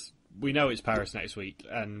 because we know it's Paris next week,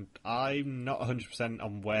 and I'm not 100%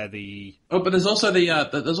 on where the... Oh, but there's also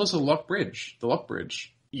there's also Lock Bridge. The Lock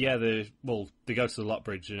Bridge. Yeah, they go to the Lock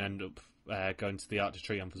Bridge and end up going to the Arc de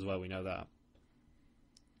Triomphe as well. We know that.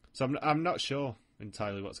 So I'm not sure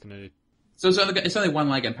entirely what's going to... So it's only one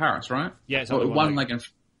leg in Paris, right? Yeah, it's only one leg.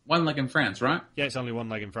 One leg in France, right? Yeah, it's only one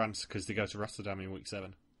leg in France because they go to Rotterdam in week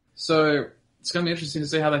 7. So It's going to be interesting to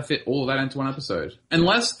see how they fit all of that into one episode.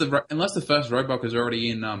 Unless the first roadblock is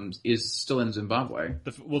already is still in Zimbabwe.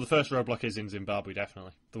 The first roadblock is in Zimbabwe,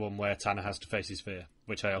 definitely. The one where Tanner has to face his fear,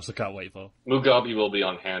 which I also can't wait for. Mugabe will be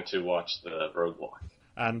on hand to watch the roadblock.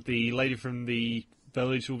 And the lady from the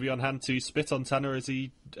village will be on hand to spit on Tanner as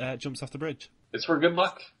he jumps off the bridge. It's for good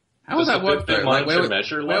luck. How would that work, though? Like, where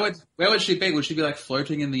would she be? Would she be, like,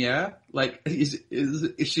 floating in the air? Like, is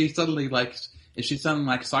she suddenly, like... Is she something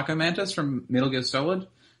like Psycho Mantis from Metal Gear Solid?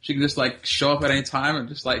 She can just, like, show up at any time and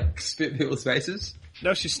just, like, spit people's faces?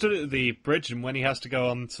 No, she stood at the bridge, and when he has to go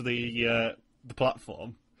onto the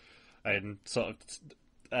platform and sort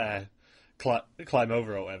of climb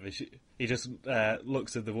over or whatever, he just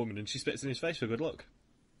looks at the woman and she spits in his face for good luck.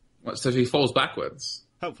 What, so he falls backwards?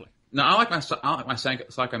 Hopefully. No, I like my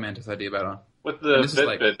Psycho Mantis idea better. With the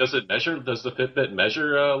Fitbit, does the Fitbit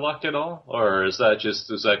measure luck at all? Or is that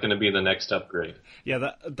going to be the next upgrade?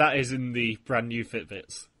 Yeah, that is in the brand new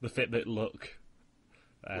Fitbits. The Fitbit look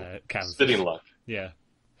counts. Spitting luck. Yeah.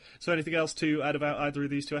 So anything else to add about either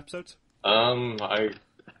of these two episodes? I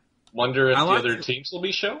wonder if the other teams will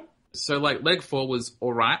be shown? So, like, Leg 4 was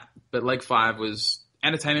alright, but Leg 5 was,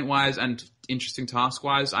 entertainment-wise and interesting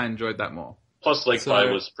task-wise, I enjoyed that more. Plus, Leg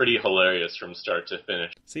 5 was pretty hilarious from start to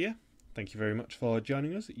finish. So, yeah. Thank you very much for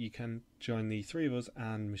joining us. You can join the three of us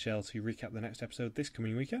and Michelle to recap the next episode this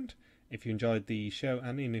coming weekend. If you enjoyed the show,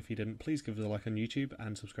 and even if you didn't, please give us a like on YouTube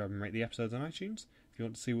and subscribe and rate the episodes on iTunes. If you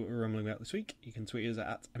want to see what we're rumbling about this week, you can tweet us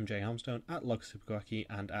at MJHelmstone, at LogSuperQuacky,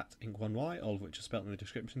 and at Ink1Y, all of which are spelled in the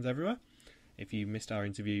descriptions everywhere. If you missed our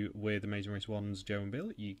interview with Amazing Race 1's Joe and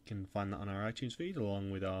Bill, you can find that on our iTunes feed,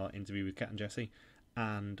 along with our interview with Kat and Jesse,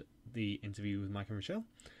 and the interview with Mike and Michelle.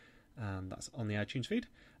 And that's on the iTunes feed.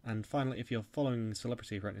 And finally, if you're following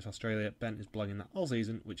Celebrity Apprentice Australia, Ben is blogging that all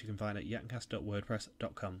season, which you can find at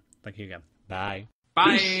yatncast.wordpress.com. Thank you again. Bye.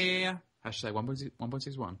 Bye. Peace. Hashtag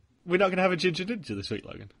 1.61. We're not going to have a Ginger Ninja this week,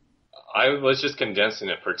 Logan. I was just condensing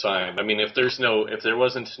it for time. I mean, if there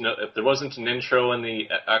wasn't an intro in the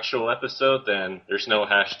actual episode, then there's no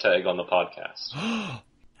hashtag on the podcast.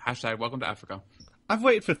 Hashtag welcome to Africa. I've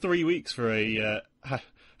waited for 3 weeks for a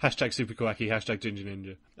hashtag Super Quacky, hashtag Ginger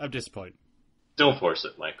Ninja. I'm disappointed. Don't force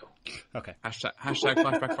it, Michael. Okay. Hashtag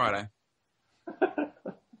Flashback Friday.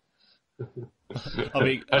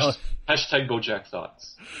 Hashtag BoJack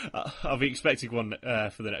Thoughts. I'll be expecting one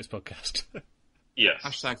for the next podcast. Yes.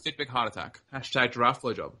 Hashtag Fitbit Heart Attack. Hashtag Giraffe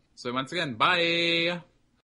Blowjob. So once again, bye!